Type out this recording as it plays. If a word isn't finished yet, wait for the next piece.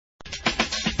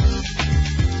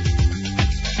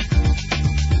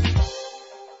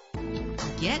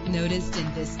noticed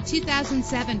in this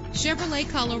 2007 Chevrolet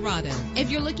Colorado.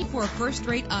 If you're looking for a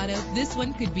first-rate auto, this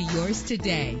one could be yours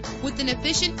today. With an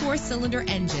efficient 4-cylinder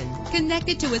engine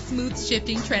connected to a smooth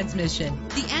shifting transmission,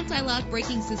 the anti-lock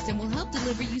braking system will help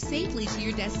deliver you safely to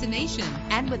your destination.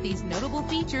 And with these notable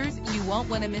features, you won't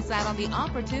want to miss out on the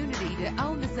opportunity to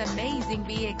own this amazing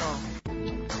vehicle.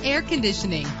 Air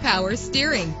conditioning, power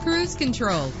steering, cruise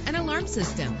control, an alarm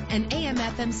system, an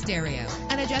AM/FM stereo,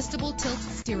 an adjustable tilt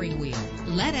steering wheel.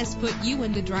 Let us put you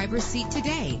in the driver's seat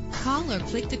today. Call or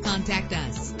click to contact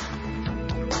us.